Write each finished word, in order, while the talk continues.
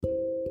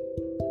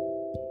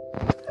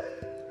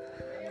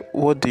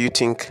What do you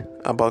think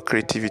about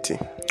creativity?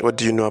 What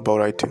do you know about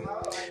writing?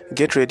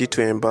 Get ready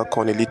to embark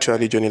on a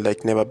literary journey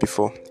like never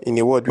before, in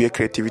a world where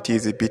creativity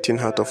is the beating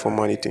heart of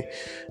humanity.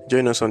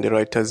 Join us on the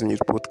TheWriter'sMuse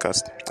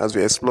podcast as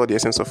we explore the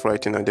essence of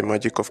writing and the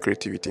magic of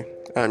creativity.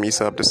 I am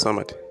Isa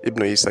Abdulsamad,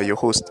 Ibn Isa, your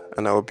host,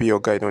 and I will be your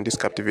guide on this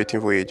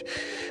captivating voyage.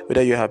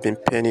 Whether you have been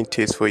penning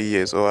tales for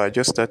years or are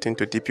just starting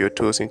to dip your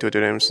toes into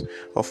the realms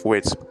of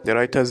words,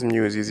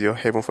 TheWriter'sMuse is your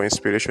heaven for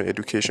inspiration,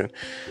 education,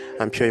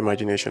 and pure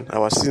imagination.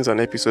 Our seasons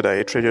and episodes are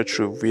a treasure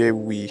trove where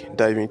we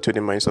dive into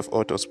the minds of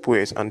authors,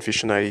 poets, and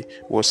visionary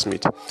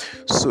wordsmiths.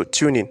 So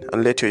tune in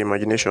and let your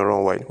imagination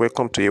run wild.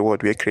 Welcome to a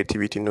world where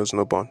creativity knows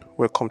no bound.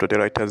 Welcome to the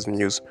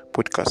TheWriter'sMuse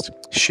podcast.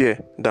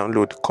 Share,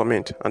 download,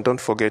 comment, and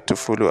don't forget to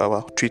follow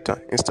our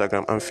Twitter,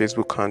 Instagram, and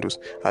Facebook handles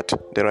at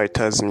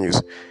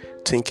TheWriter'sMuse.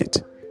 Think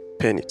it,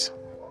 pen it.